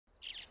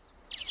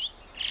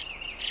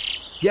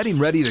Getting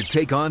ready to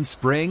take on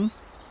spring?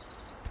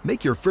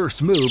 Make your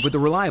first move with the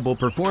reliable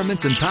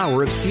performance and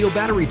power of Steel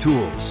battery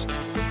tools.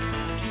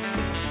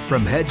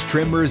 From hedge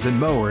trimmers and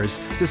mowers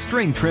to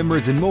string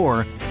trimmers and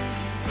more,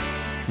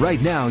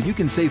 right now you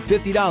can save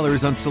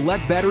 $50 on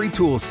select battery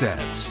tool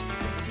sets.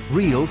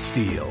 Real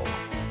Steel.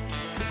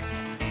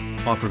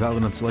 Offer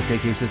valid on select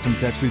AK system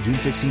sets through June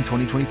 16,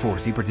 2024.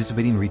 See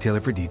participating retailer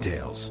for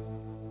details.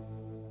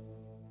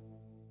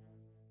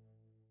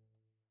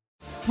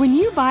 When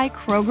you buy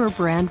Kroger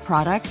brand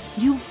products,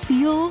 you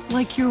feel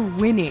like you're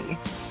winning.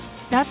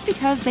 That's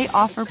because they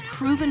offer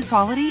proven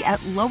quality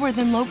at lower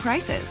than low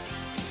prices.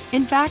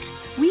 In fact,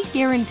 we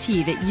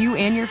guarantee that you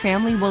and your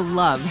family will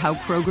love how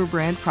Kroger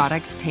brand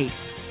products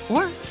taste,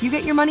 or you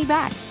get your money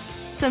back.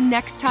 So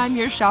next time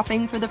you're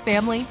shopping for the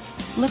family,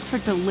 look for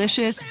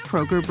delicious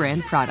Kroger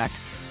brand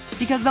products,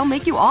 because they'll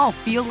make you all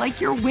feel like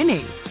you're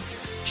winning.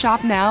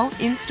 Shop now,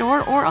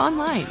 in-store, or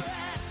online.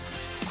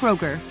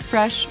 Kroger,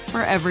 fresh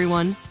for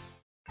everyone.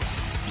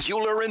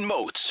 Euler and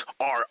Moats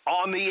are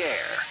on the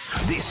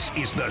air. This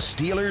is the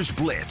Steelers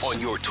Blitz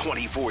on your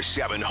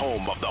 24/7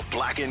 home of the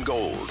black and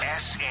gold.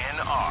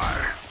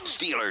 SNR,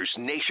 Steelers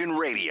Nation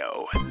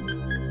Radio.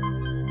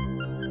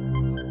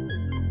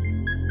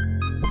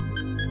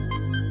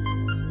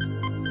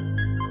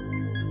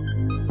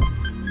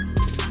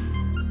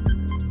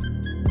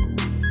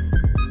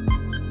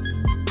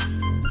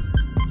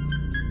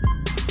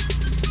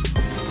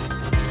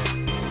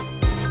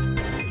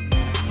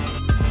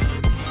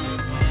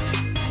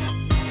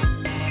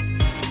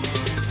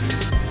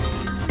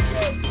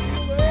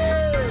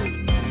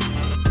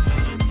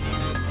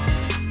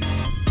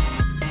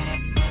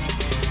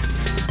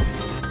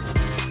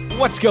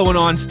 What's going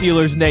on,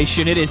 Steelers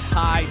Nation? It is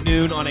high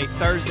noon on a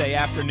Thursday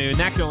afternoon.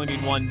 That can only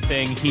mean one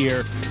thing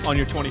here on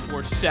your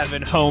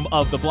 24/7 home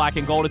of the black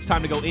and gold. It's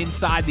time to go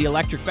inside the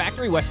Electric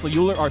Factory. Wesley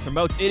Euler, Arthur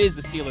Moats. It is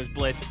the Steelers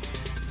Blitz.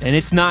 And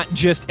it's not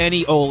just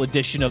any old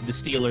edition of the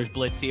Steelers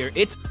Blitz here.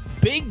 It's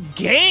Big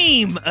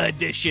Game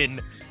Edition.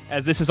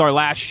 As this is our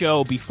last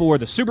show before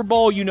the Super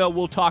Bowl, you know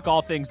we'll talk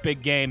all things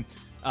Big Game.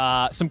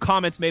 Some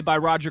comments made by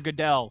Roger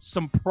Goodell,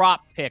 some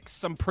prop picks,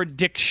 some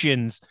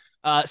predictions,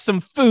 some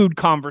food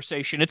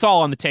conversation. It's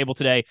all on the table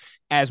today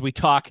as we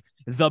talk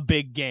the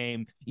big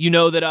game. You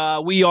know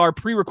that we are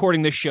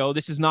pre-recording this show.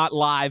 This is not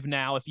live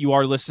now if you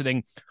are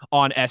listening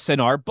on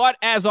SNR. But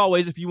as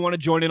always, if you want to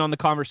join in on the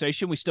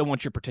conversation, we still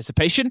want your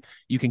participation.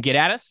 You can get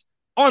at us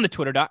on the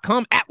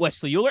twitter.com at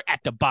Wesley Euler,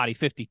 at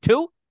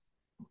TheBody52.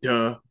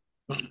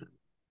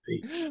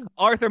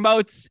 Arthur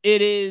Moats,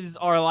 it is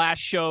our last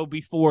show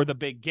before the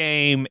big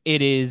game.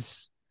 It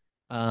is,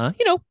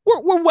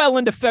 we're well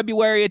into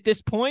February at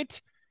this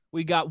point.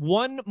 We got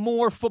one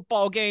more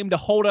football game to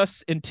hold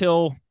us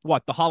until,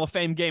 the Hall of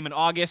Fame game in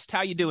August.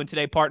 How you doing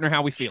today, partner?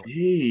 How we feeling?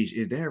 Jeez,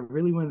 is that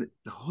really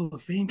the Hall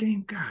of Fame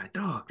game? God,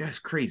 dog, that's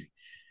crazy.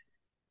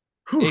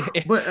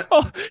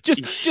 But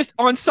just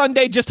on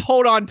Sunday, just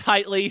hold on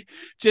tightly.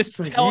 Just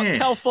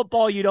tell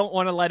football you don't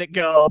want to let it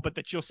go, but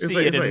that you'll see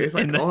all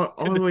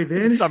the way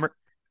then. Summer.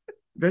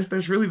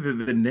 That's really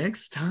the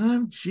next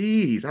time.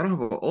 Jeez, I don't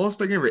have an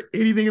All-Star game or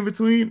anything in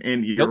between.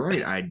 And you're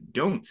right, I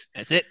don't.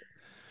 That's it.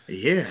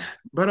 Yeah,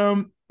 but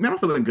man, I'm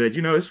feeling good.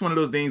 It's one of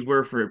those things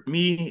where for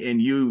me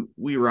and you,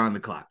 we were on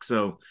the clock.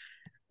 So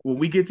when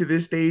we get to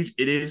this stage,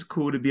 it is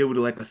cool to be able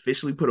to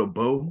officially put a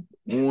bow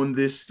on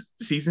this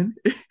season.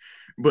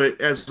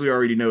 But as we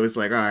already know, it's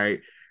all right,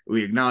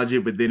 we acknowledge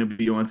it, but then it'll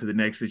be on to the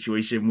next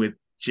situation, which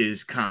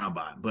is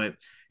Combine. But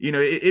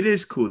it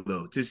is cool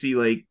though to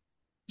see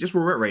just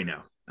where we're at right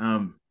now.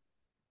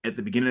 At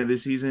the beginning of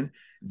this season,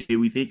 did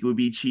we think it would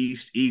be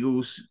Chiefs,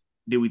 Eagles?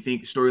 Did we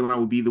think the storyline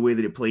would be the way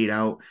that it played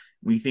out?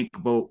 When you think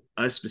about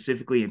us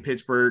specifically in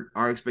Pittsburgh,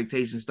 our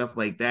expectations, stuff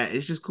like that,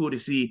 it's just cool to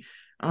see.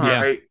 All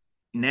right,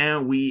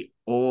 now we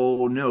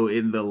all know,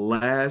 in the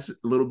last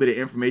little bit of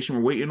information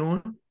we're waiting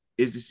on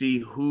is to see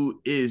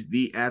who is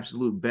the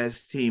absolute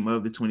best team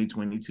of the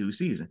 2022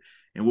 season.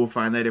 And we'll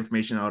find that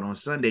information out on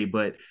Sunday.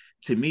 But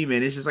to me,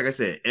 man, it's just like I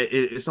said,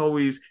 it's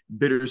always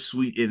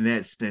bittersweet in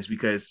that sense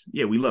because,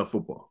 we love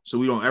football. So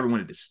we don't ever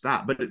want it to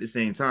stop. But at the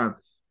same time,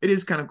 it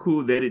is kind of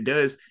cool that it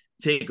does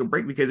take a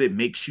break because it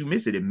makes you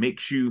miss it. It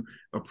makes you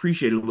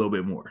appreciate it a little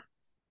bit more.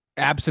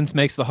 Absence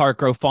makes the heart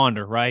grow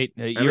fonder, right?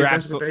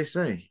 That's what they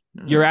say.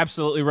 You're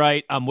absolutely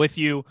right. I'm with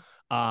you.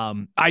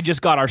 I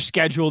just got our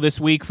schedule this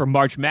week for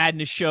March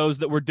Madness shows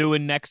that we're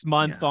doing next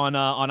month on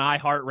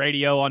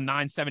iHeartRadio on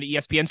 970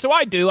 ESPN. So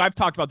I've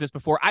talked about this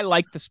before. I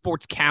like the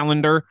sports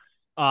calendar,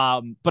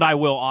 but I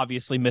will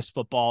obviously miss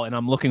football, and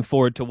I'm looking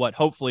forward to what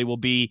hopefully will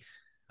be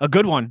a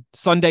good one.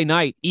 Sunday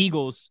night,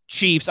 Eagles,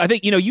 Chiefs. I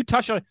think, you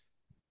touched on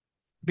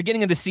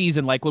beginning of the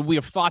season, when we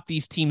have thought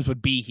these teams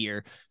would be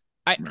here.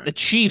 The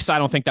Chiefs, I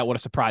don't think that would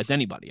have surprised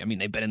anybody. I mean,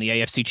 they've been in the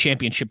AFC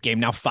Championship game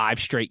now 5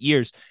 straight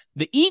years.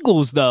 The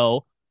Eagles,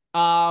 though,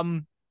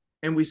 and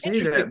we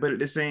say that, but at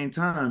the same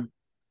time,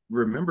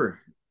 remember,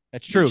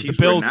 that's true. The Chiefs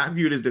Bills were not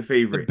viewed as the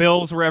favorite. The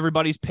Bills were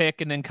everybody's pick,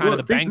 and then kind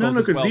of the Bengals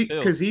as well,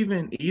 because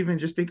even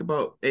just think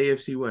about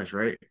AFC West,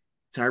 right?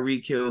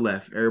 Tyreek Hill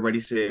left. Everybody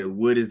said,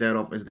 what is that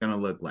offense going to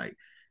look like?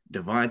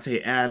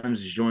 Devontae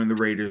Adams is joining the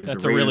Raiders.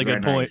 That's the a Raiders really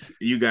good point. nice.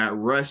 You got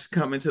Russ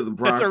coming to the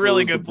Broncos. That's a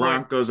really the good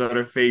point. Broncos are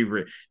their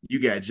favorite. You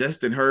got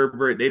Justin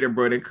Herbert. They done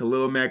brought in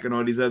Khalil Mack and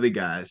all these other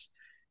guys.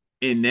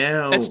 And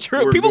now that's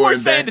true. People were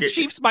saying the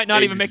Chiefs might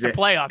not even make the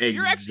playoffs.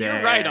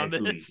 You're right on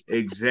this.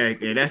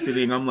 Exactly. And that's the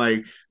thing. I'm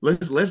like,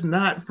 let's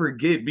not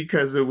forget,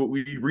 because of what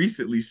we've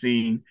recently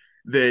seen,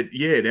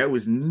 that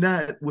was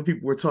not what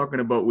people were talking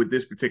about with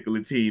this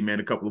particular team, man,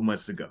 a couple of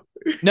months ago.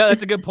 No,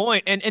 that's a good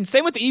point. And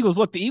same with the Eagles.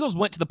 Look, the Eagles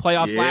went to the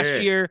playoffs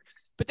last year,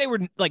 but they were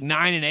like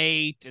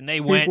 9-8, and they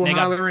went. People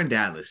hollering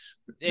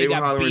Dallas. They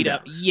got beat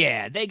up.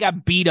 Yeah, they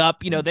got beat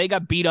up. You know, they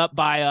got beat up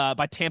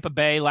by Tampa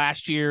Bay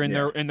last year in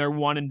their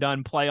one and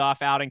done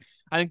playoff outing.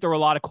 I think there were a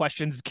lot of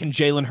questions. Can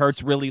Jalen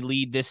Hurts really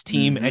lead this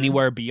team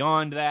anywhere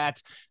beyond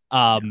that?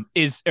 Are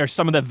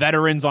some of the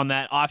veterans on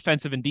that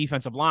offensive and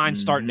defensive line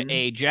starting to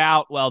age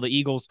out? Well, the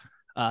Eagles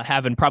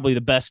having probably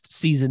the best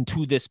season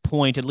to this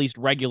point, at least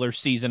regular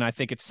season, I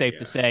think it's safe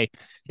to say.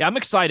 Yeah, I'm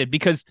excited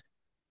because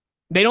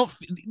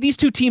these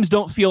two teams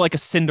don't feel like a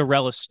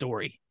Cinderella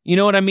story. You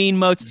know what I mean,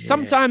 Moats? Yeah.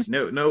 Sometimes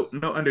no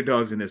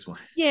underdogs in this one.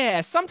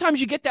 Yeah, sometimes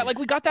you get that. Like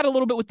we got that a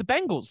little bit with the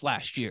Bengals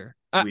last year.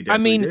 I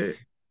mean, did.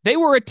 They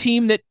were a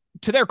team that,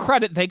 to their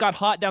credit, they got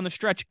hot down the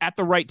stretch at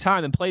the right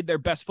time and played their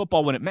best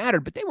football when it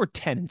mattered, but they were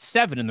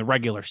 10-7 in the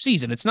regular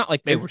season. It's not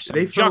like they were some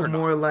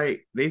juggernaut.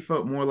 They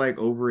felt more like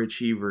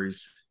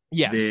overachievers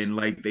than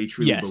like they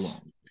truly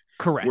belong.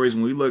 Correct. Whereas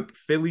when we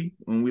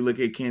look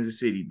at Kansas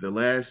City, the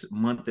last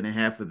month and a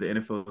half of the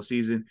NFL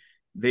season,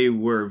 they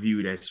were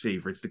viewed as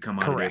favorites to come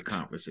out of their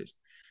conferences.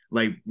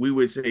 Like we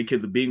would say,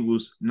 could the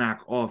Bengals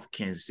knock off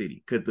Kansas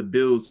City? Could the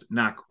Bills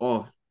knock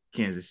off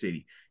Kansas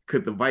City?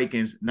 Could the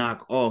Vikings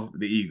knock off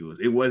the Eagles?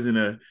 It wasn't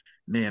are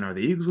the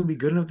Eagles going to be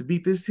good enough to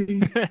beat this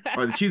team?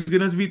 Are the Chiefs good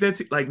enough to beat that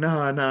team? Like,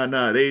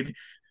 nah.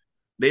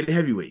 They'd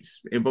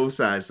heavyweights in both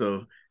sides.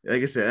 So,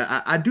 like I said,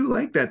 I do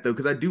like that, though,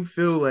 because I do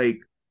feel like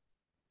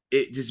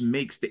it just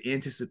makes the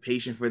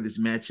anticipation for this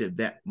matchup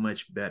that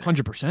much better.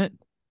 100%.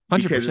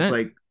 Because it's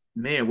like,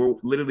 man, we're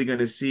literally going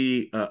to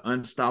see an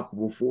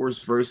unstoppable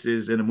force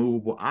versus an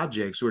immovable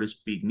object, so to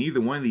speak.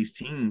 Neither one of these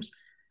teams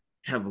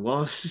have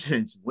lost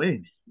since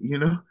when, you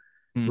know?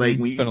 Like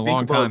when you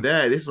think about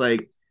that, it's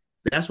like,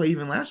 that's why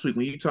even last week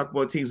when you talk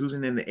about teams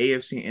losing in the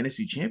AFC and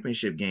NFC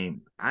championship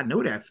game, I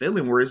know that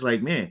feeling where it's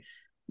like, man,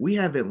 we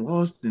haven't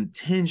lost in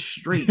 10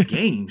 straight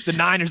games. The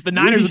Niners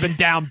have been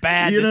down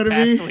bad this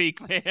past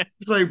week, man.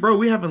 It's like, bro,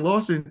 we haven't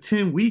lost in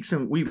 10 weeks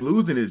and we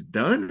lose and it's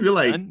done. You're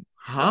like,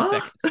 huh?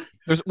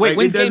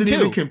 When's it doesn't game 2?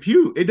 even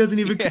compute. It doesn't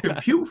even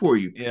compute for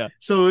you. Yeah.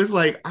 So it's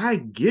like, I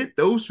get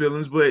those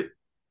feelings, but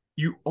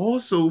you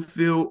also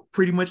feel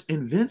pretty much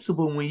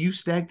invincible when you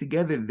stack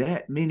together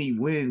that many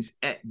wins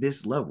at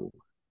this level.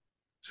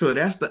 So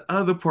that's the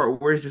other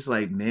part where it's just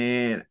like,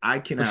 man, I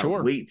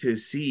cannot wait to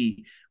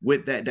see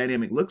what that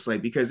dynamic looks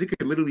like, because it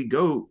could literally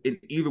go in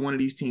either one of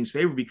these teams'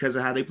 favor because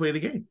of how they play the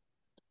game.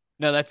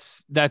 No,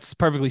 that's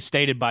perfectly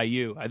stated by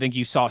you. I think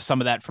you saw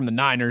some of that from the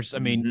Niners. I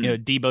mean, you know,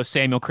 Deebo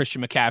Samuel,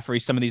 Christian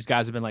McCaffrey, some of these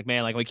guys have been like,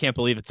 man, like we can't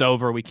believe it's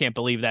over. We can't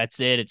believe that's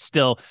it. It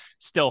still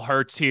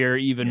hurts here,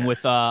 even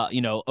with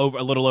over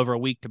a little over a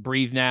week to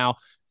breathe now.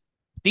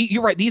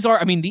 You're right. These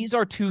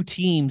are two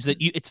teams that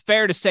it's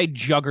fair to say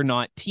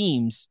juggernaut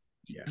teams.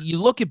 Yeah. You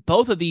look at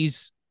both of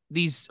these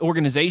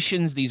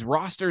organizations, these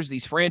rosters,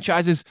 these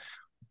franchises,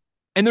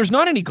 and there's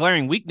not any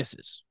glaring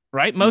weaknesses,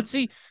 right,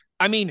 Mozi?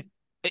 I mean,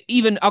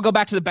 even I'll go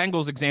back to the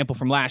Bengals example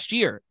from last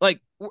year.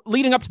 Like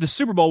leading up to the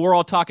Super Bowl, we're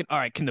all talking, all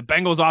right, can the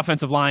Bengals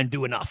offensive line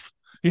do enough?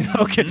 You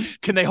know,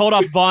 can they hold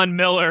off Von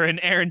Miller and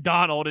Aaron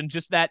Donald and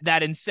just that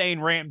insane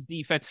Rams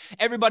defense?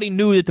 Everybody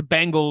knew that the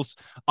Bengals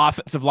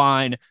offensive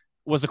line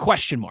was a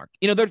question mark.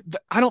 You know,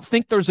 I don't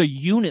think there's a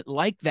unit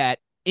like that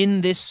in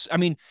this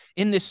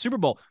Super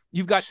Bowl.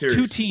 You've got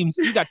two teams.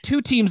 You've got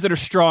two teams that are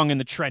strong in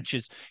the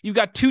trenches. You've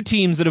got two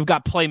teams that have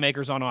got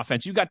playmakers on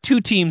offense. You've got two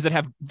teams that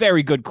have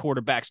very good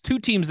quarterbacks, two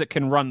teams that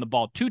can run the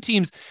ball, two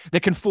teams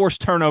that can force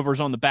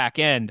turnovers on the back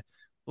end.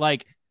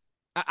 Like,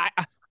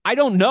 I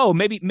don't know.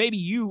 Maybe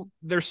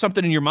there's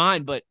something in your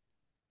mind, but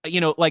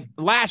you know, like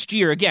last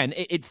year, again,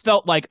 it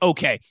felt like,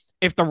 okay,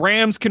 if the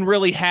Rams can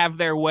really have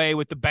their way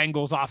with the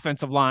Bengals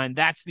offensive line,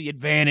 that's the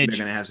advantage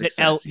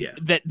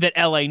that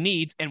LA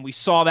needs. And we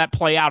saw that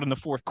play out in the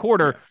fourth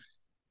quarter. Yeah.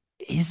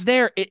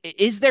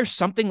 Is there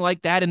something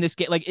like that in this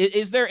game? Like,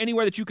 is there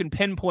anywhere that you can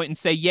pinpoint and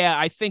say, yeah,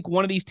 I think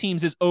one of these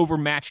teams is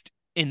overmatched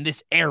in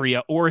this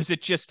area? Or is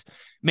it just,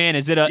 man,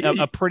 is it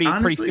a pretty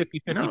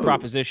 50-50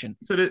 proposition?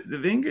 So the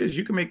thing is,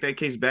 you can make that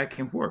case back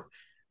and forth.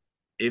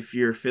 If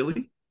you're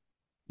Philly,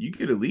 you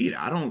get a lead.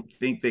 I don't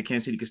think that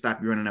Kansas City can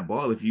stop you running that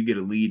ball if you get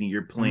a lead and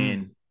you're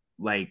playing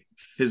like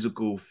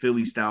physical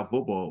Philly style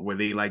football where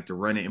they like to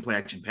run it and play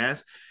action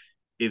pass.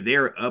 If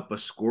they're up a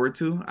score or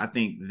two, I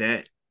think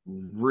that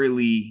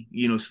really,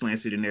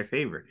 slants it in their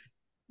favor.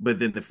 But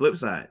then the flip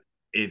side,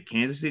 if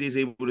Kansas City is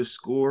able to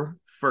score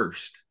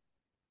first,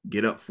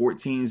 get up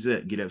 14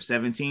 zip, get up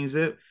 17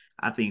 zip,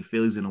 I think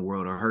Philly's in a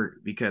world of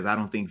hurt, because I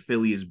don't think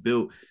Philly is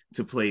built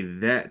to play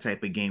that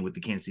type of game with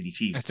the Kansas City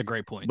Chiefs. That's a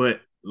great point.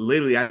 But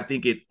literally, I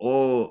think it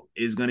all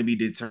is going to be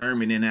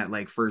determined in that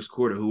like first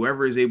quarter.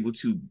 Whoever is able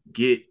to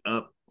get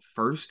up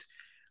first,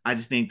 I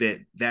just think that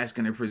that's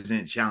going to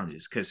present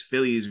challenges because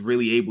Philly is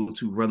really able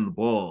to run the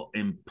ball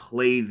and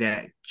play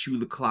that chew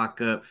the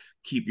clock up,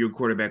 keep your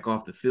quarterback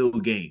off the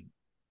field game.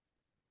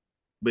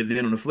 But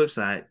then on the flip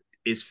side,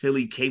 is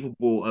Philly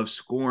capable of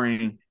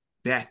scoring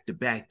back to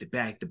back to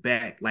back to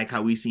back, like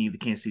how we seen the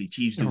Kansas City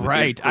Chiefs do?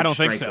 Right. I don't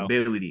think so.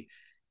 Ability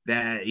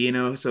that,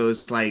 so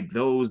it's like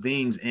those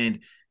things. And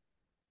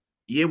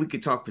yeah, we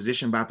could talk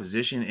position by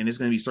position, and it's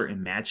going to be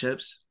certain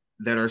matchups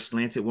that are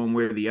slanted one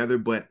way or the other.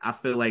 But I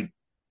feel like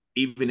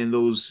even in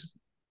those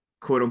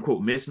quote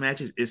unquote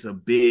mismatches, it's a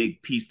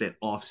big piece that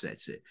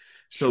offsets it.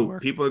 So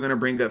people are going to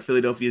bring up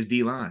Philadelphia's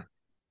D line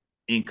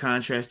in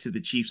contrast to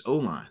the Chiefs O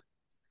line.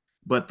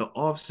 But the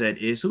offset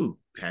is who?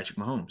 Patrick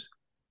Mahomes.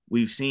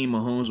 We've seen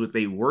Mahomes with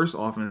a worse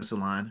offensive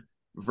line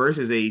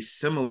versus a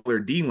similar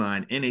D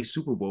line in a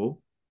Super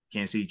Bowl,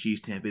 Kansas City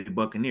Chiefs, Tampa Bay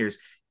Buccaneers,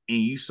 and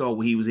you saw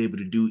what he was able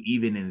to do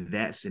even in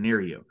that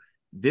scenario.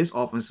 This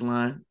offensive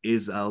line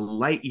is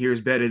light years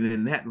better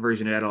than that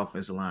version of that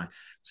offensive line.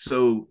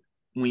 So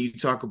when you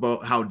talk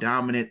about how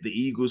dominant the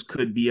Eagles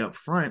could be up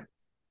front,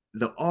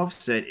 the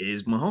offset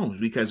is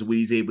Mahomes because of what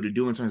he's able to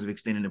do in terms of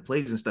extending the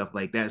plays and stuff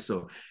like that.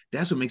 So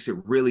that's what makes it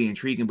really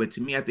intriguing. But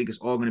to me, I think it's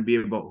all going to be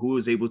about who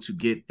is able to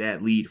get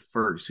that lead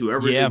first.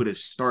 Whoever is able to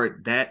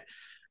start that,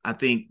 I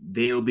think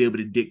they'll be able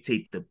to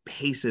dictate the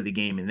pace of the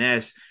game. And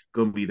that's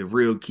going to be the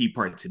real key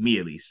part to me,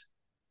 at least.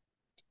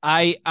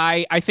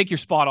 I think you're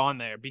spot on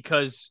there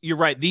because you're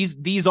right.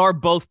 These are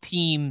both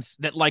teams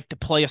that like to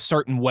play a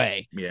certain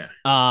way. Yeah.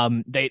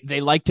 They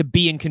like to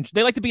be in control.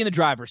 They like to be in the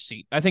driver's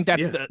seat. I think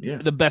that's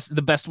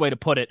the best way to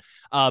put it.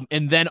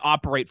 And then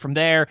operate from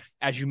there.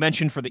 As you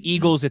mentioned, for the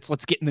Eagles, it's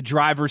let's get in the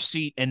driver's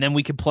seat and then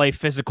we can play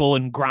physical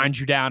and grind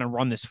you down and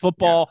run this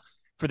football. Yeah.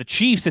 For the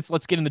Chiefs, it's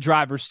let's get in the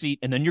driver's seat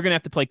and then you're going to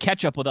have to play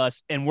catch up with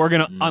us and we're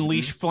going to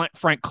unleash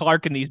Frank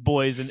Clark and these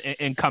boys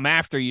and come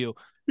after you.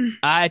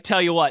 I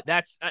tell you what,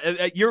 that's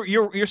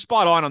you're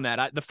spot on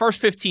that. The first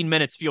 15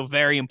 minutes feel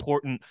very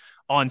important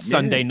on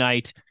Sunday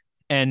night,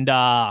 and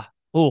I'll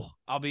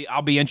be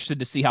interested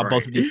to see how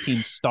both of these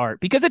teams start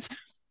because it's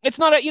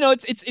not a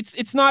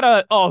it's not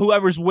a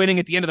whoever's winning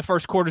at the end of the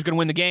first quarter is going to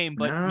win the game,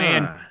 but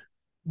man,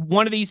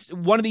 one of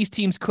these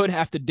teams could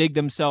have to dig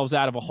themselves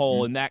out of a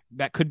hole, and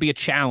that could be a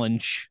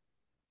challenge,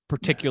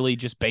 particularly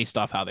just based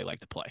off how they like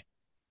to play.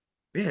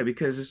 Yeah,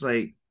 because it's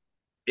like,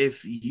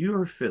 if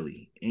you're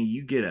Philly and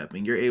you get up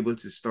and you're able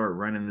to start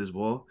running this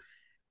ball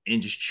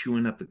and just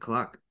chewing up the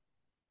clock,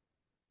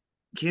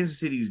 Kansas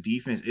City's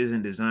defense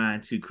isn't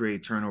designed to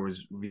create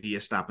turnovers via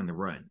stopping the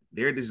run.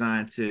 They're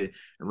designed to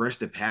rush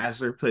the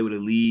passer, play with a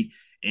lead,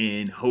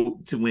 and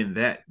hope to win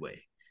that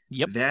way.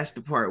 Yep. That's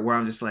the part where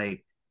I'm just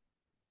like,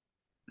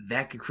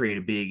 that could create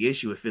a big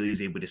issue if Philly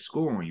is able to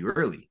score on you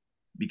early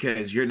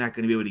because you're not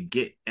going to be able to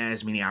get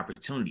as many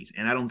opportunities.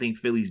 And I don't think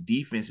Philly's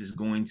defense is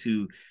going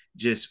to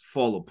just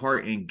fall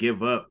apart and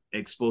give up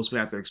explosive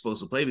after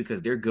explosive play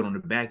because they're good on the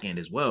back end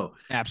as well.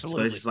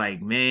 Absolutely. So it's just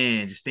like,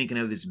 man, just thinking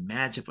of this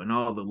matchup and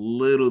all the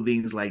little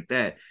things like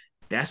that,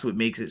 that's what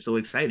makes it so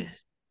exciting.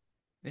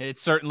 It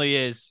certainly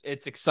is.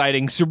 It's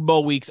exciting. Super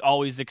Bowl week's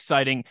always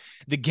exciting.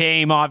 The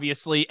game,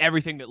 obviously,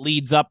 everything that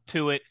leads up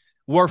to it.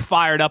 We're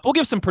fired up. We'll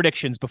give some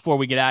predictions before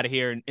we get out of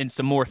here and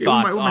some more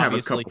thoughts. We might have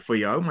a couple for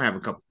y'all. We might have a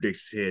couple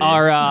predictions here.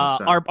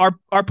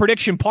 Our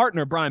prediction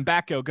partner Brian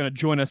Backo going to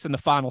join us in the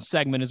final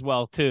segment as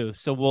well too.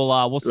 So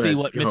we'll see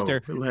what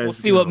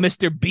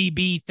Mr.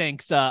 BB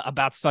thinks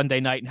about Sunday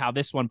night and how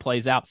this one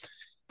plays out.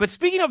 But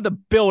speaking of the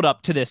build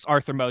up to this,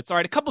 Arthur Moats, all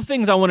right, a couple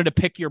things I wanted to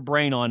pick your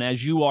brain on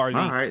as you are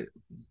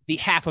the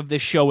half of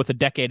this show with a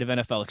decade of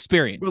NFL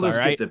experience. Well, let's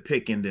get the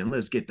picking then.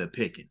 Let's get the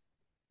picking.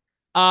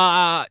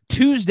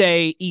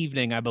 Tuesday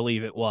evening, I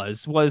believe it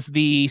was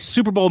the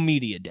Super Bowl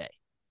media day,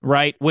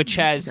 right? Which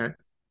has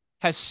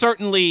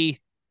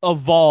certainly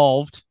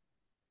evolved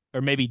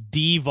or maybe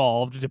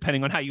devolved,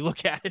 depending on how you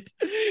look at it,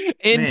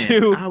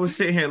 into... Man, I was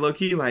sitting here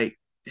low-key like,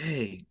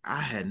 dang,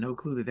 I had no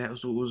clue that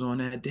was what was on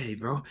that day,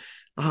 bro.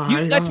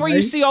 That's where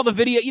you see all the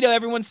video,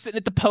 everyone's sitting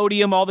at the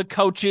podium, all the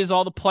coaches,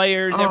 all the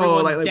players,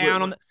 everyone's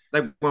down on the...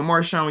 Like when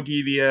Marshawn would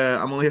give you,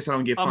 I'm only here so I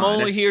don't get fined. I'm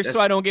only here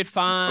so I don't get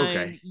fined.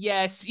 Okay.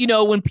 Yes.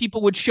 When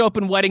people would show up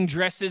in wedding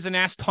dresses and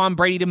ask Tom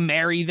Brady to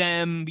marry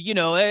them,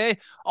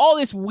 all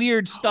this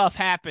weird stuff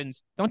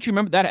happens. Don't you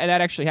remember that?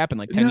 That actually happened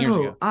like 10 years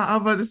ago.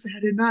 I'm about to say, I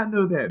did not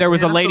know that. There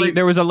was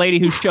a lady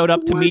who showed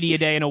up to media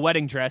day in a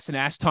wedding dress and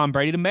asked Tom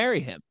Brady to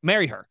marry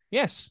her.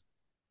 Yes.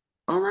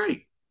 All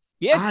right.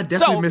 Yes, I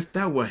definitely missed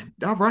that one.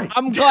 All right.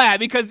 I'm glad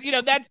because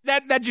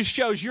that just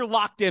shows you're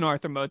locked in,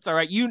 Arthur Moats. All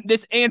right.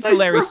 This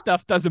ancillary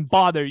stuff doesn't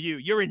bother you.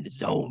 You're in the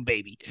zone,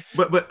 baby.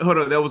 But hold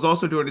on, that was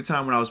also during the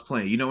time when I was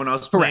playing. When I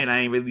was playing, I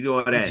ain't really do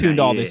all that.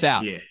 Tuned all this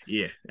out.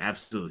 Yeah,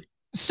 absolutely.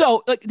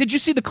 So, did you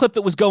see the clip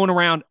that was going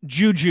around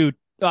Juju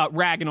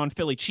ragging on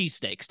Philly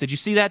cheesesteaks? Did you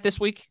see that this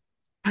week?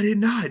 I did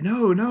not.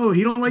 No.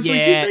 He don't like Philly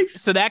cheesesteaks?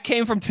 So that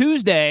came from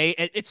Tuesday.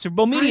 It's Super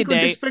Bowl media day.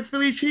 I respect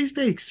Philly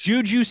cheesesteaks.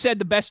 Juju said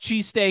the best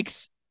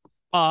cheesesteaks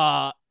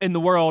in the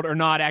world are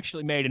not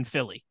actually made in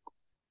Philly.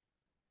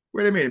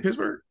 Where they made in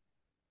Pittsburgh?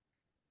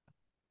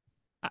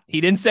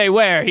 He didn't say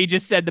where. He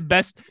just said the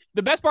best.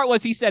 The best part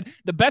was he said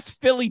the best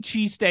Philly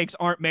cheesesteaks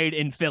aren't made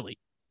in Philly.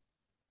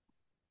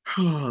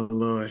 Oh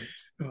Lord.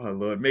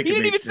 He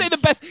didn't even say the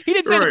best. He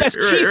didn't say the best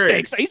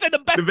cheesesteaks. He said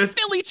the best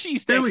Philly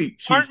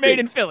cheesesteaks aren't made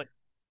in Philly.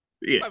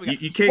 Yeah,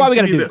 you can't why we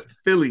gotta give do me this? the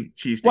Philly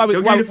cheesesteak.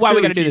 Why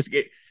we gotta do this?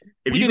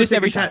 If you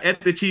take a shot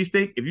at the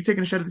cheesesteak, if you're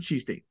taking a shot at the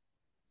cheesesteak,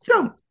 you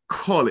don't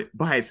call it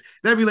bites.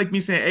 That'd be like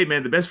me saying, "Hey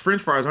man, the best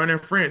French fries aren't in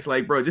France."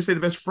 Like, bro, just say the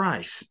best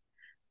fries.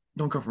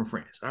 Don't come from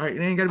France. All right,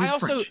 it ain't gotta be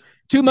French.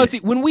 Too,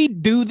 Motzi, when we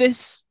do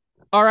this,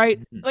 all right,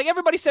 like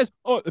everybody says,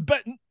 oh,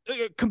 but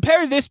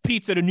compare this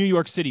pizza to New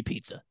York City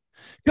pizza.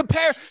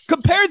 Compare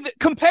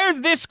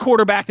this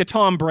quarterback to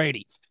Tom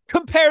Brady.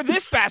 Compare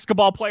this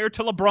basketball player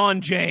to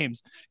LeBron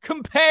James.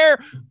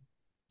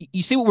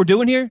 You see what we're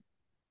doing here?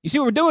 You see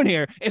what we're doing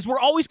here is we're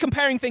always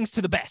comparing things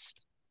to the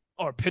best.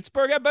 Or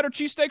Pittsburgh have better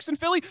cheesesteaks than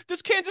Philly?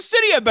 Does Kansas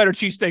City have better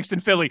cheesesteaks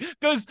than Philly?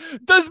 Does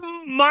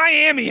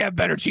Miami have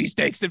better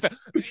cheesesteaks than Philly?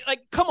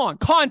 Like, come on,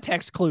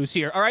 context clues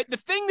here, all right? The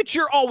thing that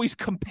you're always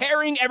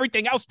comparing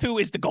everything else to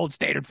is the gold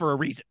standard for a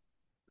reason.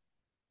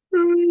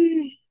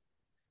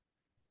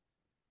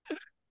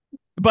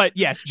 But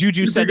yes,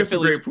 Juju said that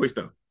Philly. Great points,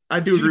 though. I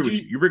do agree with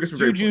you. You bring us some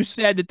great Juju points.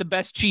 said that the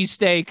best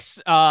cheesesteaks,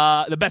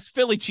 the best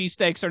Philly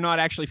cheesesteaks are not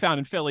actually found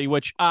in Philly,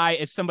 which I,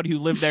 as somebody who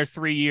lived there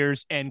 3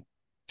 years and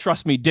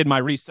trust me, did my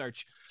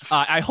research,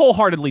 I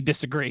wholeheartedly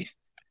disagree.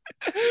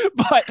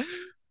 But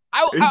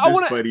I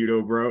want to, funny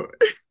though, bro.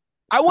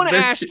 I want to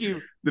ask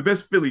you, the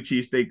best Philly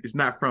cheesesteak is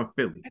not from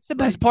Philly. That's the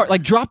best part.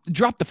 Like drop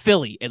the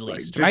Philly at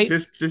least, right?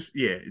 Just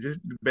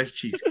the best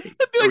cheesesteak.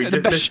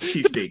 The best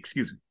cheesesteak.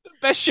 Excuse me.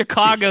 The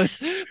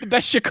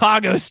best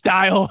Chicago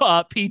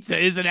style pizza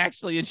isn't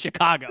actually in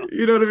Chicago.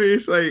 You know what I mean?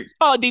 It's like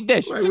call it deep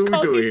dish. Like, what we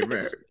doing here,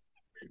 man?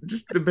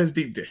 Just the best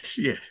deep dish.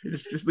 Yeah,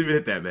 just leave it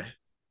at that, man.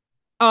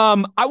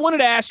 I wanted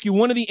to ask you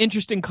one of the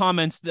interesting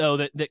comments though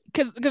that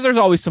because there's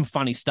always some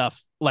funny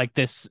stuff like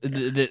this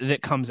that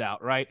comes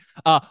out, right?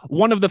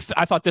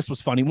 I thought this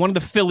was funny. One of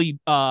the Philly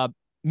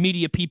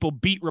media people,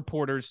 beat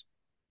reporters,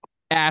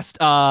 asked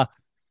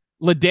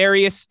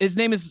Ladarius. His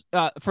name is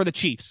for the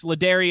Chiefs.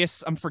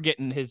 Ladarius. I'm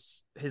forgetting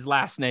his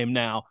last name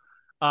now.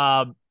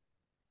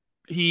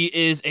 He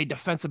is a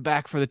defensive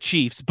back for the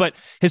Chiefs, but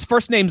his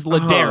first name's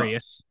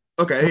Ladarius.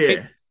 Okay,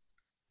 yeah.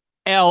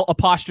 L'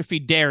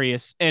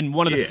 Darius, and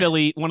one of the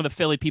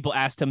Philly people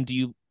asked him, "Do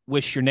you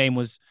wish your name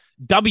was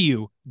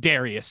W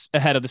Darius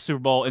ahead of the Super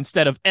Bowl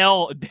instead of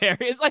L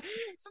Darius?" Like,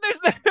 so there's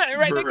that,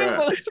 right? Like,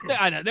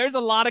 I know there's a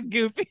lot of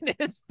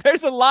goofiness.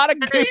 There's a lot of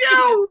goofiness. Hey,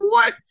 yo,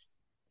 what?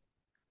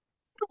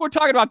 We're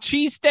talking about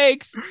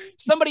cheesesteaks.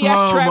 Somebody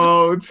asked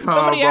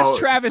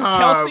Travis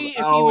Kelce if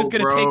he was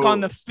going to take on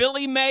the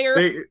Philly mayor.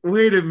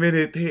 Wait a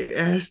minute. They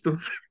asked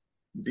him,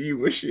 do you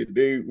wish your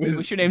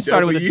name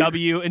started with a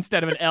W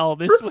instead of an L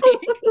this week?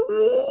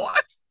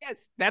 What?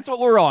 Yes, that's what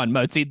we're on,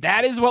 Motzi.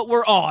 That is what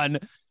we're on.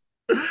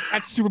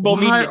 That's Super Bowl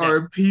media. Why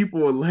are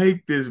people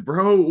like this,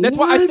 bro? That's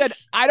why I said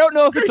I don't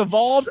know if it's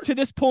evolved to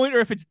this point or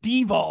if it's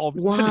devolved.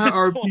 Why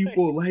are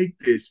people like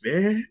this,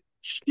 man?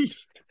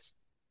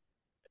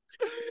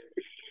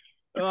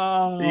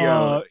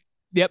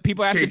 Yep.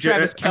 People asking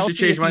Travis Kelce if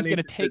he's going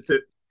to take.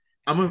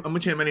 I'm gonna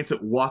change my name to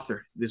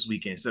Walther this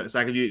weekend, so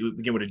I can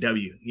begin with a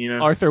W. You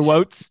know, Arthur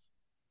Wotes.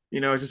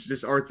 You know,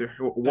 just Arthur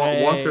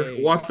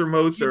Walther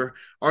Motes or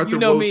Arthur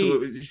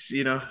Wotes.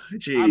 You know,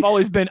 geez. I've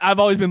always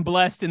been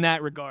blessed in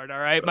that regard. All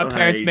right, my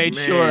parents made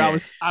sure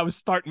I was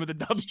starting with a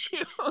W.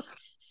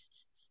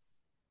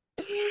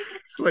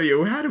 So,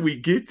 yo, how did we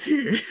get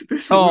here?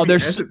 There's so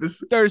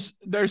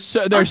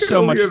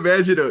much.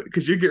 Imagine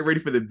because you're getting ready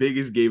for the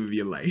biggest game of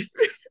your life,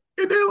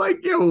 and they're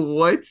like, "Yo,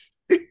 what?"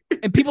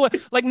 And people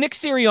like Nick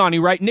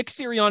Sirianni, right? Nick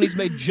Sirianni's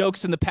made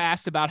jokes in the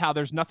past about how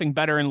there's nothing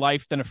better in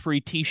life than a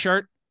free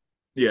T-shirt.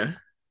 Yeah.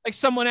 Like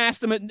someone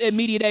asked him at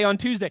Media Day on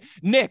Tuesday,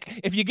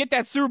 Nick, if you get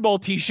that Super Bowl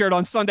T-shirt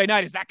on Sunday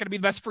night, is that going to be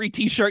the best free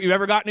T-shirt you've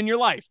ever gotten in your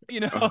life? You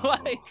know,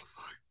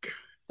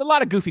 it's a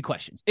lot of goofy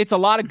questions. It's a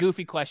lot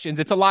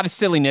of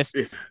silliness.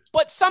 Yeah.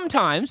 But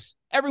sometimes,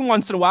 every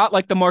once in a while,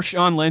 like the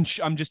Marshawn Lynch,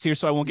 I'm just here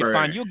so I won't get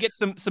fined, you'll get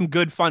some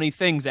good, funny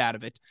things out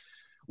of it.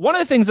 One of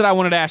the things that I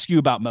wanted to ask you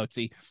about,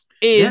 Motzi,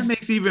 is... That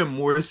makes even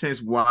more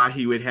sense why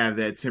he would have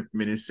that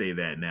temperament and say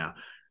that now.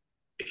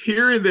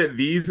 Hearing that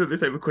these are the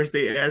type of questions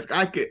they ask,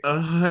 I could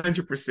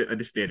 100%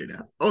 understand it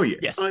now. Oh, yeah.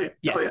 Yes. Oh, yeah.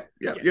 Yes.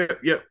 Oh,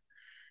 yeah.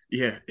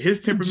 Yeah.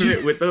 His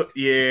temperament with the...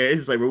 Yeah,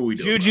 it's just like, what are we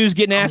doing? Juju's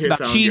getting asked about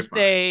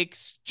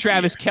cheesesteaks.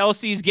 Travis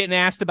Kelce's getting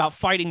asked about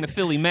fighting the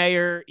Philly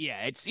mayor.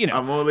 Yeah, it's, you know...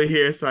 I'm only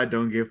here so I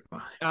don't get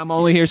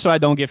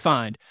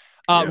fined.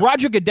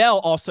 Roger Goodell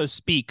also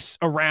speaks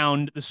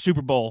around the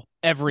Super Bowl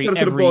every year.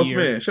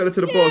 Shout out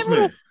to the boss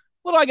man.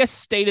 Well, I guess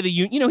State of the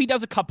Union. You know, he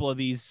does a couple of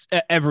these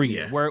every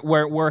year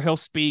where he'll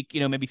speak, you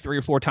know, maybe 3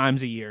 or 4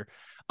 times a year.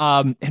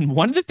 And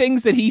one of the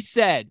things that he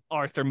said,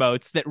 Arthur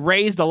Motes, that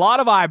raised a lot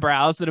of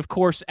eyebrows, that, of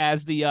course,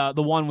 as the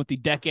one with the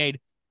decade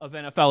of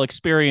NFL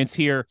experience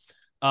here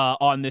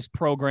on this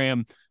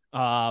program,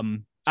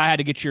 I had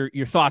to get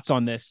your thoughts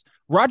on this.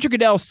 Roger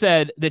Goodell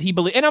said that he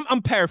believed, and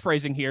I'm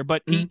paraphrasing here,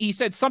 but he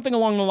said something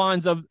along the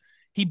lines of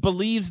he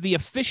believes the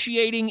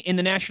officiating in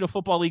the National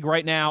Football League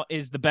right now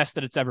is the best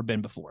that it's ever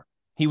been before.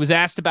 He was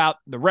asked about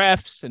the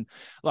refs and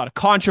a lot of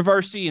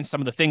controversy and some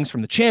of the things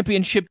from the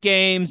championship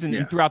games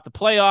and throughout the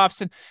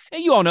playoffs. And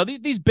you all know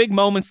these big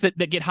moments that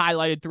get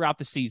highlighted throughout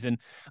the season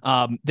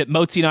that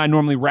Motzi and I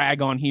normally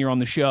rag on here on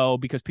the show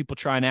because people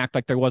try and act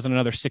like there wasn't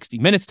another 60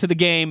 minutes to the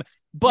game,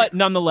 but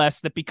nonetheless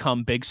that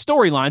become big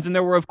storylines. And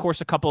there were, of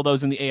course, a couple of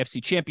those in the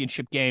AFC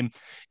Championship game.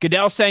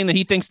 Goodell saying that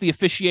he thinks the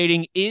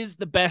officiating is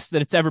the best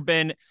that it's ever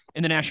been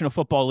in the National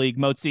Football League.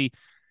 Motzi,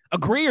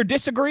 agree or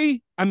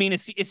disagree? I mean,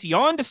 is he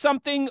on to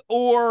something,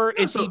 or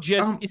is he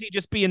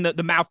just being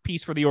the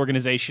mouthpiece for the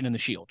organization and the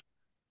shield?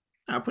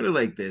 I'll put it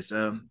like this.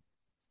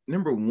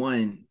 Number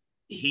one,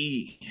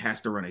 he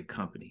has to run a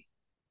company.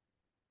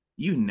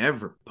 You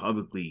never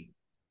publicly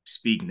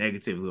speak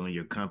negatively on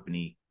your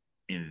company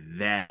in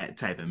that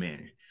type of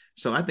manner.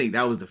 So I think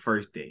that was the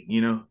first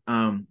thing,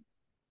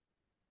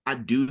 I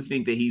do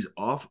think that he's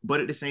off,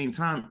 but at the same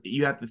time,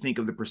 you have to think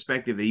of the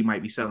perspective that he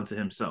might be selling to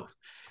himself.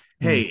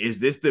 Hey, is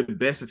this the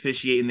best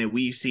officiating that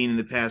we've seen in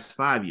the past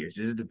 5 years?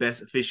 Is it the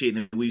best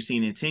officiating that we've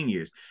seen in 10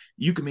 years?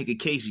 You can make a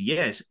case,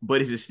 yes,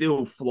 but is it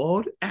still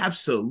flawed?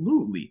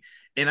 Absolutely.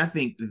 And I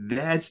think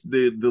that's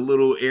the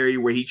little area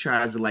where he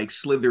tries to like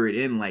slither it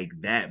in like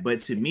that.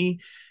 But to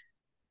me,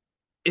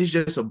 it's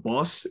just a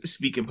boss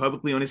speaking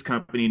publicly on his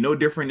company. No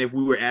different if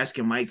we were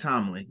asking Mike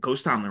Tomlin,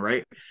 Coach Tomlin,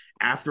 right?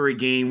 After a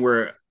game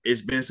where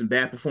it's been some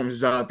bad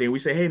performances out there, we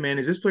say, hey, man,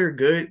 is this player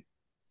good?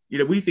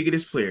 What do you think of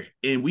this player?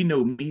 And we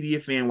know media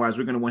fan-wise,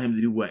 we're going to want him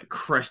to do what?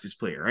 Crush this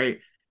player, right?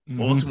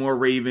 Baltimore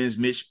Ravens,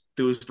 Mitch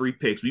threw his 3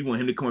 picks. We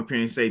want him to come up here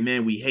and say,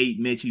 man, we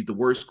hate Mitch. He's the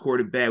worst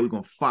quarterback. We're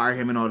going to fire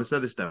him and all this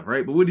other stuff,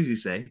 right? But what does he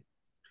say?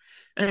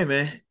 Hey,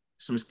 man,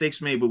 some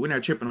mistakes made, but we're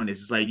not tripping on this.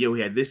 It's like, yo,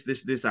 we had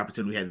this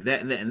opportunity. We had that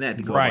and that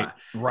to go by.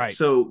 Right.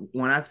 So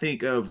when I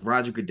think of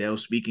Roger Goodell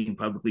speaking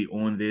publicly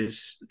on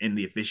this and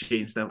the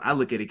officiating stuff, I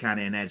look at it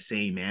kind of in that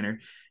same manner.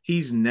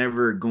 He's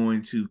never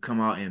going to come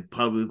out and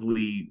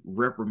publicly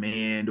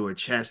reprimand or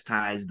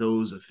chastise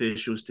those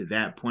officials to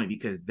that point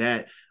because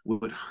that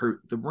would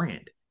hurt the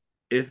brand.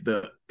 If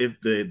the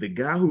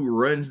guy who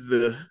runs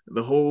the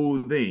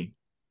whole thing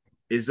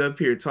is up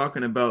here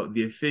talking about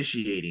the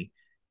officiating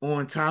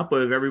on top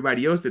of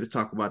everybody else that is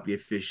talking about the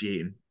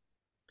officiating,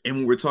 and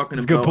when we're talking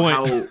about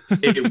how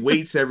it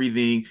weights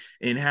everything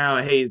and how,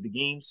 hey, is the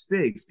game's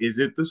fixed? Is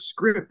it the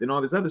script and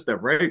all this other stuff,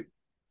 right?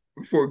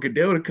 For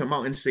Goodell to come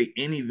out and say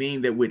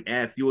anything that would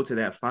add fuel to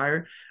that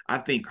fire, I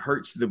think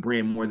hurts the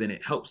brand more than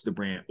it helps the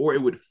brand, or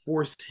it would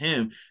force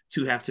him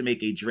to have to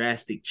make a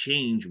drastic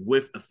change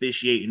with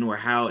officiating or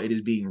how it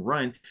is being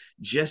run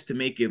just to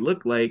make it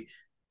look like,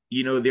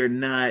 they're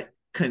not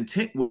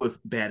content with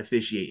bad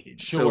officiating.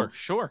 Sure.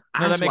 No,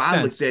 that's why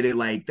I looked at it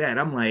like that.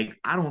 I'm like,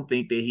 I don't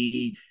think that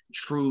he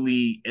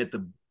truly at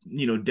the,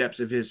 depths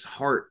of his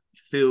heart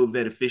feel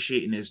that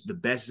officiating is the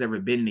best it's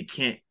ever been and it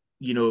can't,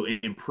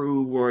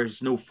 improve or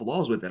there's no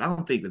flaws with it. I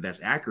don't think that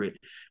that's accurate,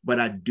 but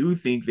I do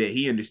think that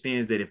he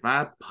understands that if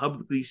I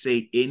publicly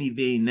say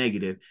anything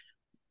negative,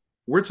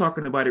 we're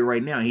talking about it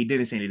right now. He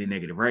didn't say anything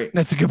negative, right?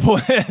 That's a good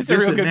point. That's a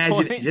real good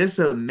point. Just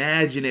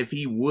imagine if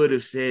he would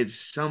have said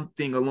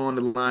something along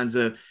the lines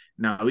of,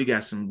 no, we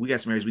got some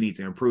areas we need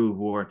to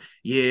improve, or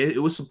it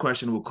was some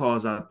questionable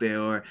calls out there,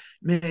 or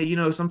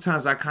man,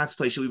 sometimes I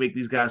contemplate, should we make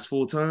these guys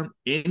full-time?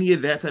 Any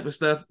of that type of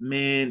stuff,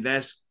 man,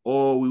 that's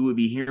all we would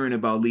be hearing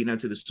about leading up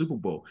to the Super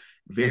Bowl.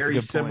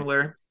 Very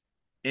similar. Point.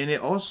 And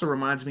it also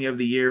reminds me of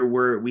the year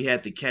where we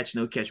had the catch,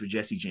 no catch with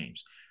Jesse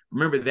James.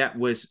 Remember, that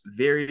was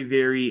very,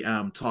 very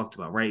talked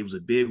about, right? It was a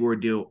big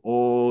ordeal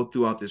all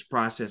throughout this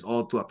process,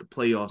 all throughout the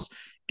playoffs.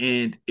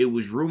 And it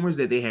was rumors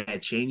that they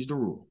had changed the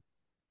rule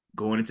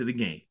going into the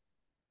game.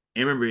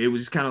 And remember, it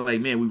was just kind of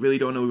like, man, we really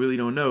don't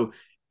know.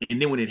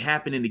 And then when it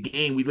happened in the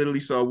game, we literally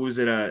saw,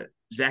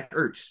 Zach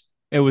Ertz.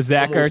 It was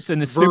Zach Ertz in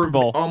the Super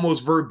Bowl.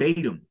 Almost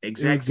verbatim.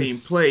 Exact same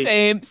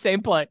play.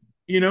 Same play.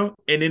 And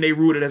then they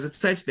ruled it as a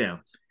touchdown.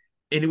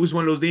 And it was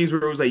one of those things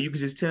where it was like, you could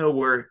just tell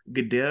where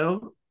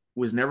Goodell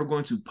was never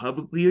going to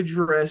publicly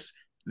address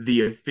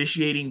the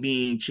officiating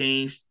being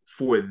changed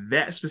for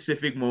that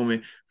specific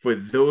moment, for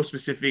those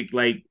specific,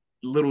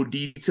 little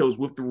details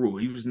with the rule.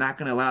 He was not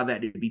going to allow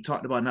that to be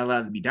talked about, not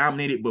allowed to be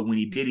dominated, but when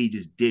he did, he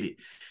just did it.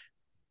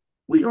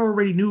 We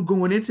already knew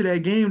going into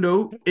that game,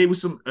 though, it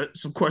was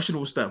some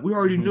questionable stuff. We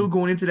already knew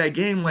going into that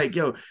game,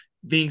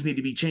 things need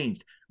to be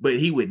changed. But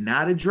he would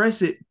not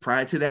address it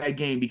prior to that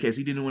game because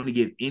he didn't want to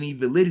give any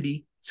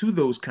validity to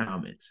those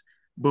comments.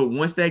 But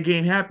once that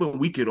game happened,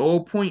 we could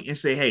all point and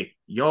say, hey,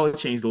 y'all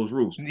changed those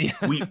rules. Yeah.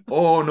 We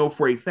all know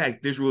for a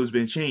fact this rule has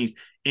been changed,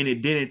 and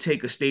it didn't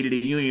take a State of the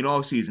Union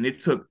offseason. It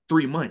took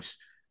 3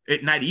 months.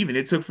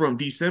 It took from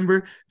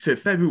December to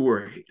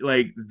February.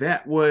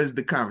 That was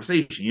the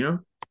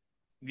conversation,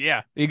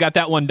 Yeah, you got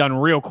that one done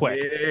real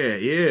quick.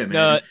 Yeah,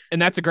 man.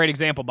 And that's a great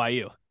example by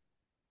you.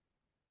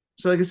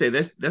 So like I said,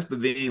 that's the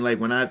thing.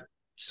 When I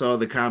saw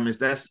the comments,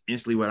 that's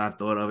instantly what I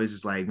thought of. It's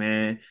just like,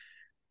 man,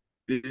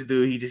 this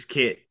dude, he just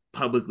can't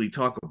publicly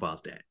talk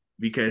about that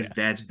because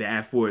that's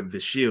bad for the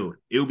Shield.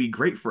 It would be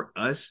great for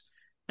us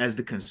as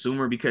the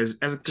consumer, because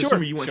as a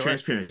consumer, you want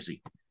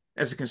transparency.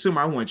 As a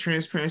consumer, I want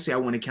transparency. I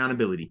want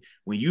accountability.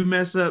 When you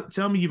mess up,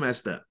 tell me you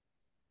messed up.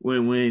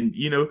 When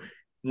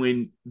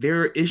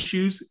there are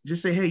issues,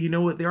 just say, hey, you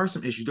know what? There are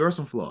some issues. There are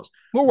some flaws.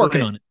 We're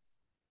working on it.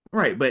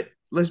 Right. But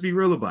let's be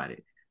real about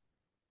it.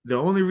 The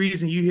only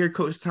reason you hear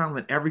Coach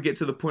Tomlin ever get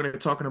to the point of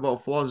talking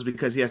about flaws is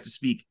because he has to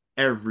speak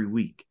every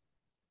week.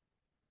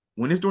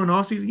 When it's during the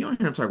offseason, you don't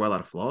hear him talk about a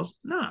lot of flaws.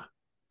 Nah,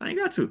 I ain't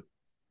got to.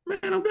 Man,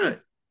 I'm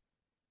good.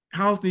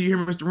 How often do you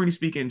hear Mr. Rooney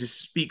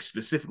just speak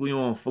specifically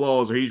on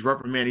flaws, or he's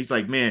reprimanding? He's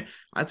like, man,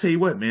 I tell you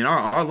what, man,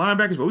 our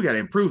linebackers, but we got to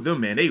improve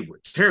them, man. They were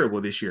terrible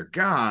this year.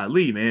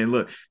 Golly, man,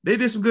 look, they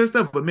did some good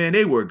stuff, but, man,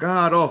 they were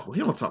god-awful. He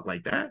don't talk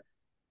like that.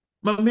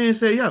 My man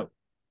say, yo,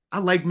 I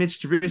like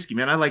Mitch Trubisky,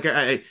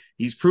 man.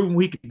 He's proven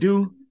what he can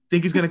do.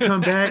 Think he's going to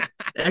come back.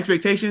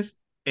 Expectations.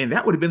 And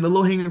that would have been the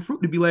low-hanging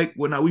fruit to be like,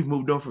 well, now we've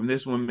moved on from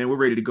this one, man. We're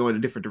ready to go in a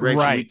different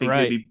direction. We think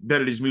it'd be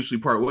better to just mutually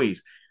part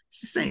ways. It's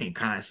the same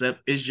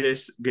concept. It's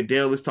just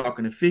Goodell is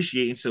talking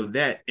officiating, so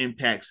that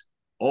impacts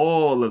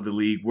all of the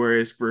league.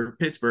 Whereas for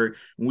Pittsburgh,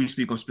 when we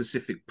speak on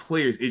specific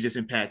players, it just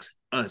impacts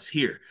us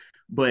here.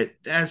 But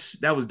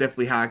that was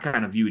definitely how I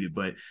kind of viewed it.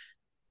 But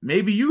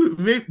do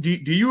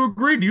you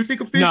agree? Do you think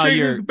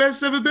officiating is the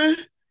best it's ever been?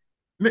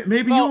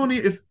 Maybe you only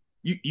if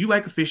you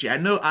like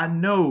officiating. I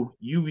know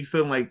you be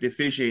feeling like the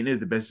officiating is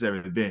the best it's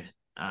ever been.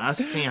 I've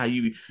seen how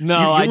you.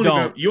 No, I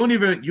don't. You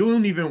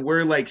don't even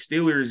wear like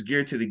Steelers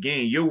gear to the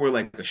game. You'll wear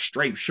like a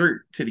striped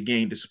shirt to the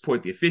game to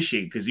support the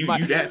officiating because you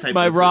that type.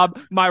 My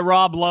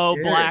Rob Lowe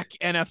black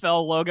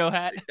NFL logo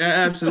hat.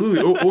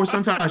 Absolutely. or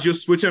sometimes you'll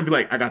switch up and be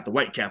like, I got the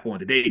white cap on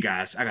today,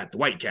 guys. I got the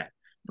white cap.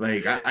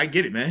 Like I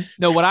get it, man.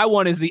 No, what I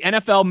want is the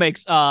NFL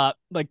makes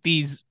like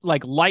these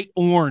like light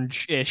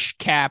orange-ish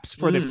caps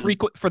for the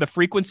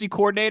frequency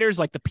coordinators,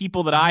 like the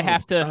people that I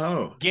have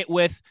to get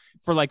with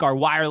for like our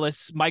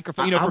wireless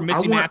microphone, for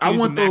Missy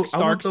Matthews and Max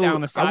Starks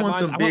down the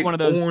sidelines. I want one of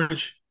those.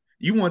 Orange.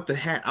 You want the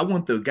hat. I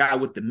want the guy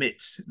with the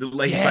mitts. About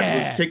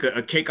to take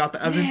a cake out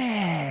the oven.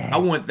 Yeah. I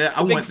want that.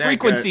 I want that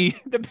frequency.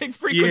 The big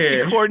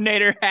frequency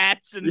coordinator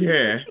hats. And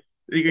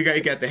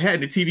You got the hat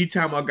and the TV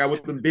timeout guy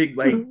with the big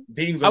like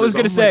things. I was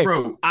gonna say,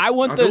 I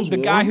want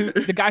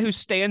the guy who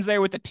stands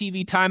there with the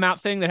TV timeout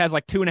thing that has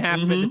like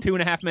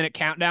 2.5 minute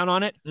countdown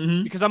on it.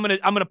 Mm-hmm. Because I'm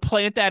gonna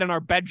plant that in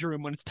our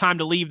bedroom when it's time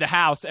to leave the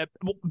house.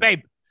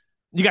 Babe,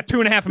 you got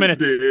 2.5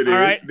 minutes. All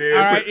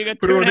right, you got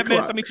 2.5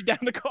 minutes. I'll meet you down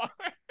the car.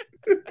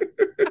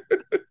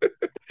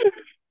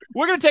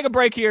 We're going to take a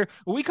break here.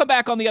 When we come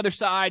back on the other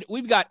side,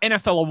 we've got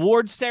NFL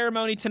awards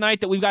ceremony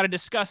tonight that we've got to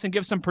discuss and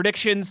give some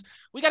predictions.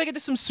 We got to get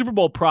to some Super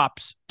Bowl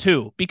props,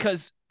 too,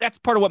 because that's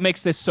part of what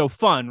makes this so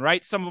fun,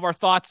 right? Some of our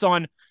thoughts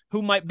on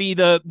who might be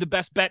the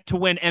best bet to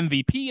win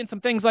MVP and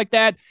some things like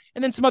that,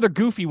 and then some other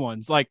goofy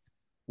ones, like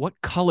what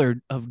color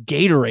of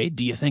Gatorade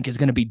do you think is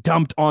going to be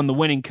dumped on the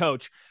winning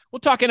coach? We'll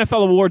talk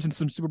NFL awards and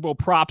some Super Bowl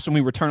props when we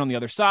return on the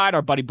other side.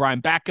 Our buddy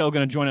Brian Batko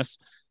going to join us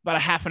about a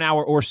half an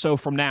hour or so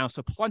from now.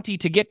 So plenty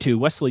to get to.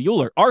 Wesley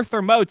Euler,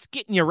 Arthur Moats,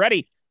 getting you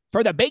ready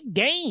for the big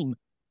game.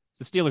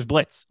 It's the Steelers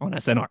Blitz on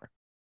SNR.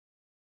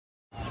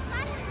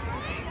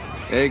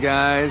 Hey,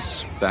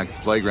 guys. Back at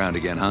the playground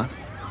again, huh?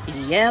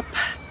 Yep.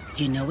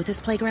 You know what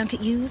this playground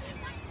could use?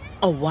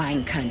 A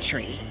wine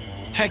country.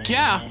 Heck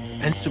yeah.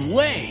 And some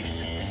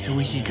waves so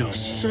we could go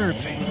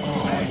surfing.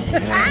 Oh,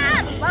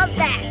 yeah. Love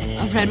that.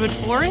 A redwood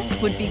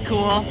forest would be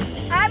cool.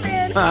 I'm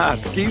in.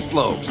 Ski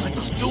slopes.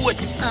 Let's do it.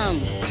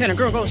 Can a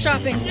girl go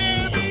shopping?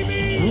 Yeah,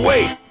 baby.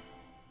 Wait.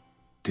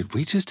 Did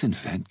we just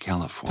invent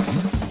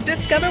California?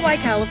 Discover why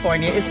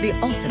California is the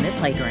ultimate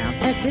playground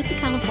at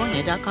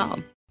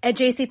visitcalifornia.com. At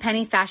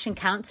JCPenney, fashion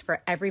counts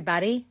for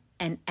everybody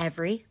and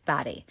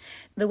everybody.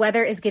 The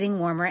weather is getting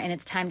warmer and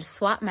it's time to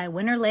swap my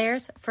winter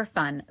layers for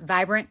fun,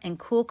 vibrant, and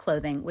cool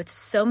clothing. With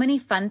so many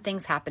fun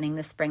things happening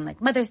this spring, like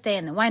Mother's Day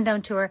and the Wind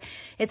Down Tour,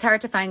 it's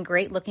hard to find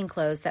great looking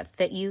clothes that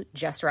fit you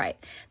just right.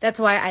 That's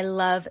why I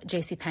love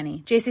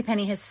JCPenney.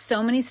 JCPenney has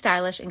so many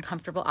stylish and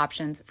comfortable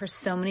options for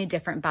so many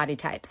different body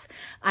types.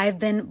 I've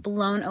been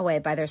blown away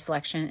by their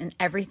selection, and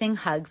everything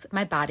hugs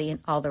my body in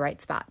all the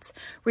right spots.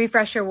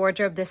 Refresh your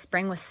wardrobe this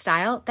spring with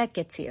style that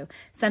gets you.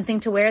 Something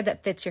to wear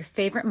that fits your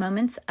favorite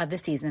moments of the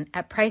season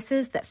at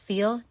prices that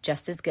feel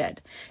just as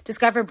good.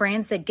 Discover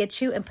brands that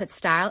get you and put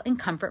style and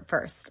comfort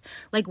first,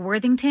 like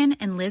Worthington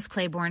and Liz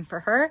Claiborne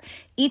for her,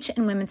 each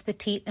in women's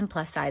petite and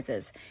plus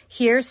sizes.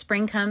 Here,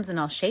 spring comes in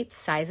all shapes,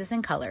 sizes,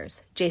 and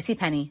colors.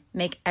 JCPenney,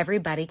 make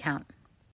everybody count.